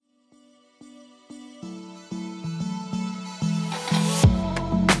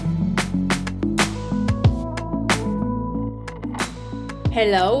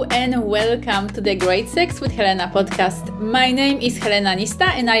Hello and welcome to the Great Sex with Helena podcast. My name is Helena Nista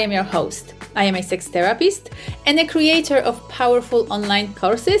and I am your host. I am a sex therapist and a creator of powerful online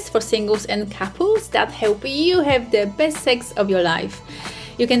courses for singles and couples that help you have the best sex of your life.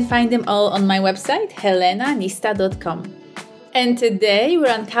 You can find them all on my website, helenanista.com. And today we're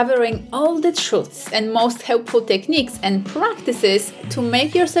uncovering all the truths and most helpful techniques and practices to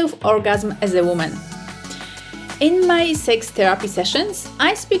make yourself orgasm as a woman. In my sex therapy sessions,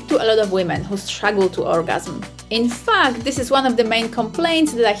 I speak to a lot of women who struggle to orgasm. In fact, this is one of the main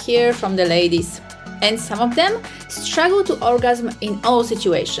complaints that I hear from the ladies. And some of them struggle to orgasm in all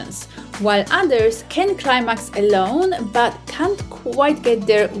situations, while others can climax alone but can't quite get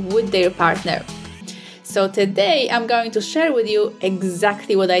there with their partner. So today I'm going to share with you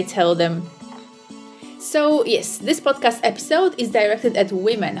exactly what I tell them. So yes, this podcast episode is directed at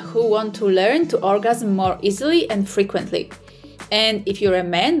women who want to learn to orgasm more easily and frequently. And if you're a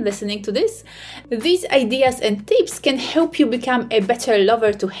man listening to this, these ideas and tips can help you become a better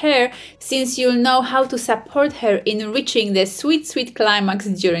lover to her, since you'll know how to support her in reaching the sweet climax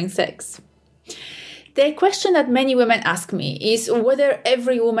during sex. The question that many women ask me is whether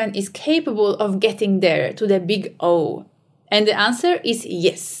every woman is capable of getting there to the big O. And the answer is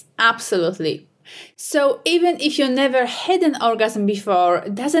yes, absolutely. So even if you never had an orgasm before,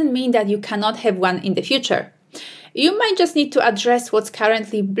 doesn't mean that you cannot have one in the future. You might just need to address what's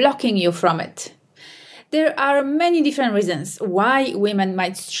currently blocking you from it. There are many different reasons why women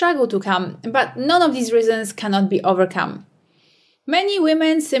might struggle to come, but none of these reasons cannot be overcome. Many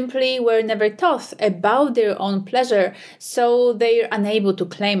women simply were never taught about their own pleasure, so they're unable to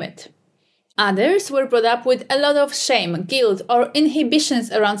claim it. Others were brought up with a lot of shame, guilt, or inhibitions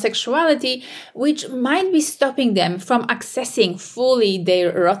around sexuality, which might be stopping them from accessing fully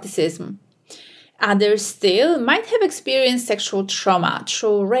their eroticism. Others still might have experienced sexual trauma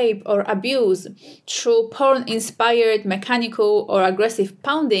through rape or abuse, through porn-inspired mechanical or aggressive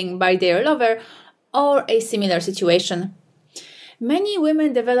pounding by their lover, or a similar situation. Many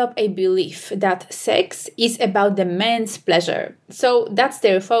women develop a belief that sex is about the man's pleasure, so that's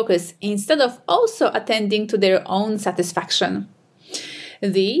their focus, instead of also attending to their own satisfaction.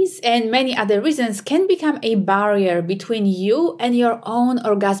 These and many other reasons can become a barrier between you and your own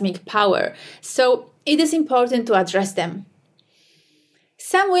orgasmic power, so it is important to address them.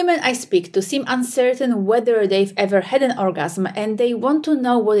 Some women I speak to seem uncertain whether they've ever had an orgasm and they want to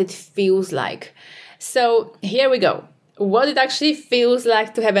know what it feels like. So here we go. What it actually feels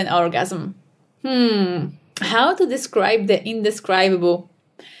like to have an orgasm. How to describe the indescribable?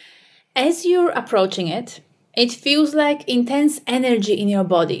 As you're approaching it, it feels like intense energy in your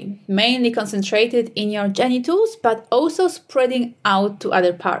body, mainly concentrated in your genitals, but also spreading out to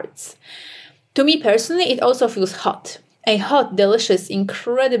other parts. To me personally, it also feels hot. A hot, delicious,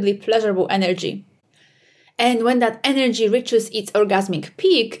 incredibly pleasurable energy. And when that energy reaches its orgasmic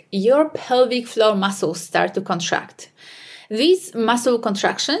peak, your pelvic floor muscles start to contract. These muscle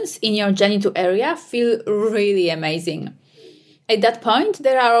contractions in your genital area feel really amazing. At that point,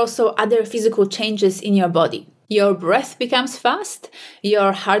 there are also other physical changes in your body. Your breath becomes fast,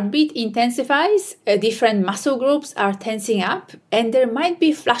 your heartbeat intensifies, different muscle groups are tensing up, and there might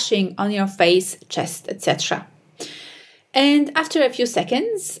be flushing on your face, chest, etc. And after a few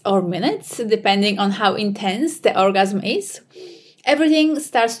seconds or minutes, depending on how intense the orgasm is, everything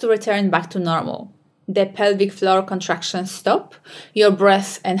starts to return back to normal. The pelvic floor contractions stop, your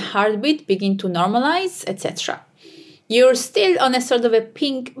breath and heartbeat begin to normalize, etc. You're still on a sort of a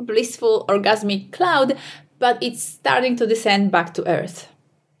pink, blissful, orgasmic cloud, but it's starting to descend back to earth.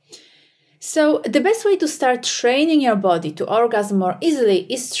 So the best way to start training your body to orgasm more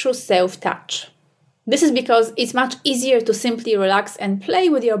easily is through self-touch. This is because it's much easier to simply relax and play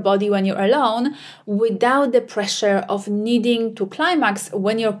with your body when you're alone without the pressure of needing to climax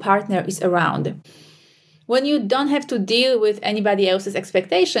when your partner is around. When you don't have to deal with anybody else's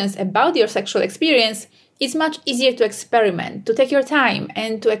expectations about your sexual experience, it's much easier to experiment, to take your time,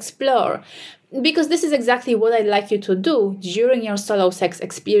 and to explore, because this is exactly what I'd like you to do during your solo sex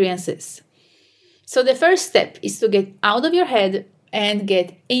experiences. So the first step is to get out of your head and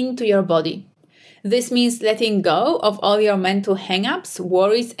get into your body. This means letting go of all your mental hang-ups,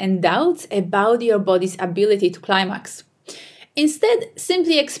 worries, and doubts about your body's ability to climax. Instead,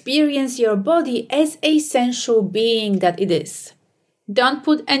 simply experience your body as a sensual being that it is. Don't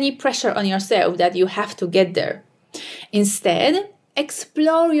put any pressure on yourself that you have to get there. Instead,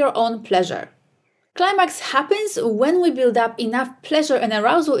 explore your own pleasure. Climax happens when we build up enough pleasure and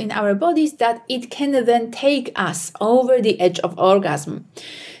arousal in our bodies that it can then take us over the edge of orgasm.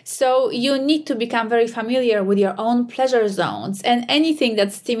 So you need to become very familiar with your own pleasure zones and anything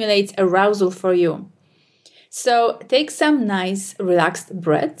that stimulates arousal for you. So take some nice relaxed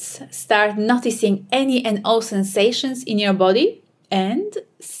breaths, start noticing any and all sensations in your body, and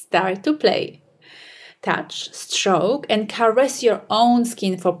start to play. Touch, stroke, and caress your own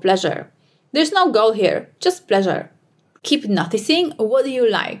skin for pleasure. There's no goal here, just pleasure. Keep noticing what you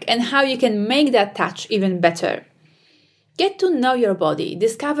like and how you can make that touch even better. Get to know your body,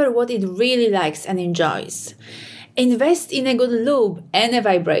 discover what it really likes and enjoys. Invest in a good lube and a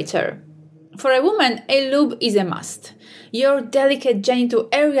vibrator. For a woman, a lube is a must. Your delicate genital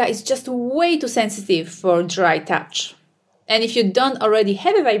area is just way too sensitive for dry touch. And if you don't already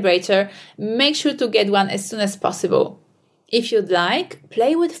have a vibrator, make sure to get one as soon as possible. If you'd like,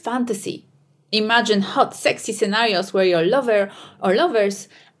 play with fantasy. Imagine hot, sexy scenarios where your lover or lovers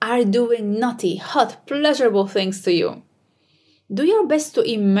are doing naughty, hot, pleasurable things to you. Do your best to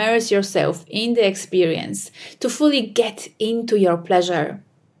immerse yourself in the experience, to fully get into your pleasure.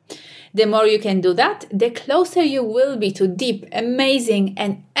 The more you can do that, the closer you will be to deep, amazing,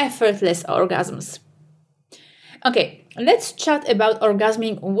 and effortless orgasms. Okay, let's chat about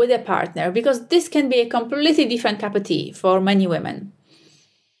orgasming with a partner, because this can be a completely different cup of tea for many women.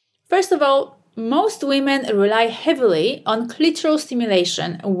 First of all, most women rely heavily on clitoral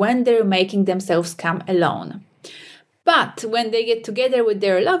stimulation when they're making themselves come alone. But when they get together with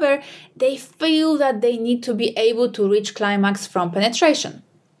their lover, they feel that they need to be able to reach climax from penetration.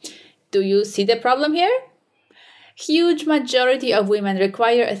 Do you see the problem here? Huge majority of women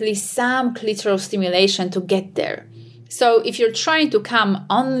require at least some clitoral stimulation to get there. So if you're trying to come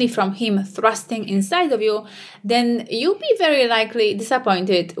only from him thrusting inside of you, then you'll be very likely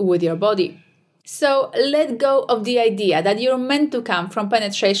disappointed with your body. So let go of the idea that you're meant to come from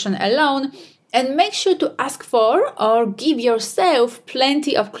penetration alone, and make sure to ask for or give yourself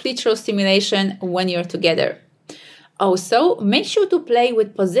plenty of clitoral stimulation when you're together. Also, make sure to play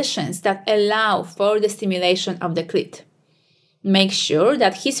with positions that allow for the stimulation of the clit. Make sure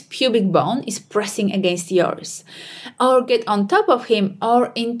that his pubic bone is pressing against yours. Or get on top of him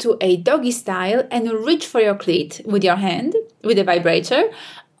or into a doggy style and reach for your clit with your hand, with a vibrator,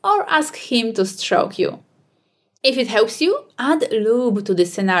 or ask him to stroke you. If it helps you, add lube to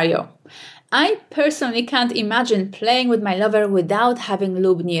this scenario. I personally can't imagine playing with my lover without having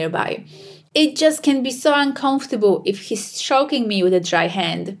lube nearby. It just can be so uncomfortable if he's stroking me with a dry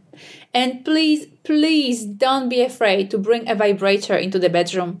hand. And please don't be afraid to bring a vibrator into the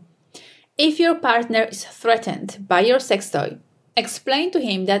bedroom. If your partner is threatened by your sex toy, explain to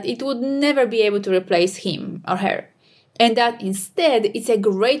him that it would never be able to replace him or her, and that instead it's a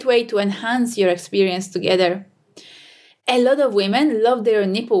great way to enhance your experience together. A lot of women love their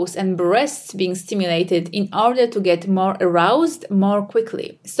nipples and breasts being stimulated in order to get more aroused more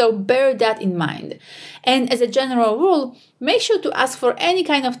quickly, so bear that in mind. And as a general rule, make sure to ask for any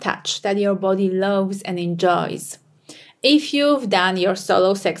kind of touch that your body loves and enjoys. If you've done your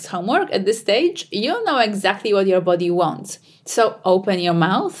solo sex homework at this stage, you'll know exactly what your body wants, so open your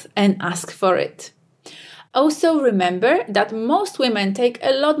mouth and ask for it. Also remember that most women take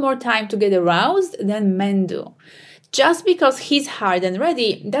a lot more time to get aroused than men do. Just because he's hard and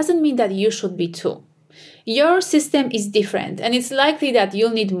ready doesn't mean that you should be too. Your system is different and it's likely that you'll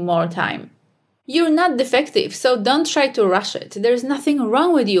need more time. You're not defective, so don't try to rush it. There's nothing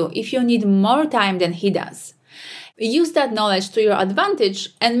wrong with you if you need more time than he does. Use that knowledge to your advantage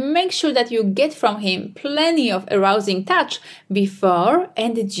and make sure that you get from him plenty of arousing touch before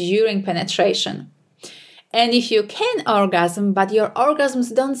and during penetration. And if you can orgasm, but your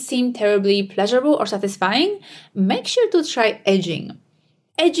orgasms don't seem terribly pleasurable or satisfying, make sure to try edging.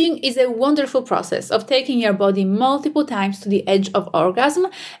 Edging is a wonderful process of taking your body multiple times to the edge of orgasm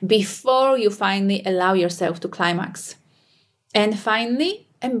before you finally allow yourself to climax. And finally,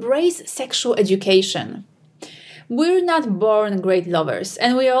 embrace sexual education. We're not born great lovers,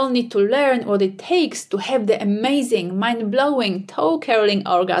 and we all need to learn what it takes to have the amazing, mind-blowing, toe-curling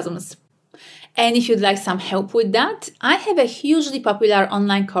orgasms. And if you'd like some help with that, I have a hugely popular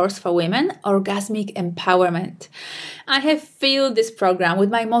online course for women, Orgasmic Empowerment. I have filled this program with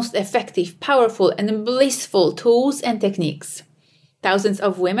my most effective, powerful, and blissful tools and techniques. Thousands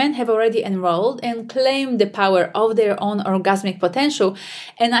of women have already enrolled and claimed the power of their own orgasmic potential,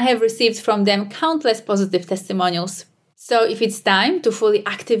 and I have received from them countless positive testimonials. So if it's time to fully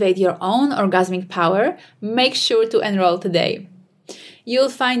activate your own orgasmic power, make sure to enroll today. You'll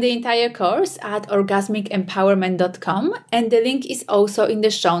find the entire course at orgasmicempowerment.com, and the link is also in the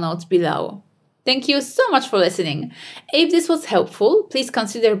show notes below. Thank you so much for listening. If this was helpful, please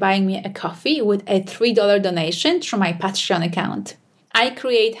consider buying me a coffee with a $3 donation through my Patreon account. I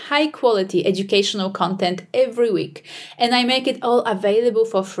create high-quality educational content every week, and I make it all available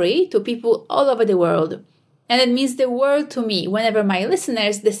for free to people all over the world. And it means the world to me whenever my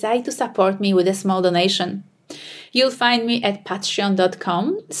listeners decide to support me with a small donation. You'll find me at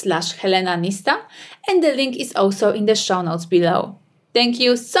patreon.com/HelenaNista, and the link is also in the show notes below. Thank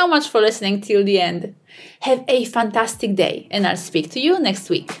you so much for listening till the end. Have a fantastic day, and I'll speak to you next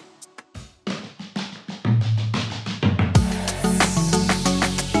week.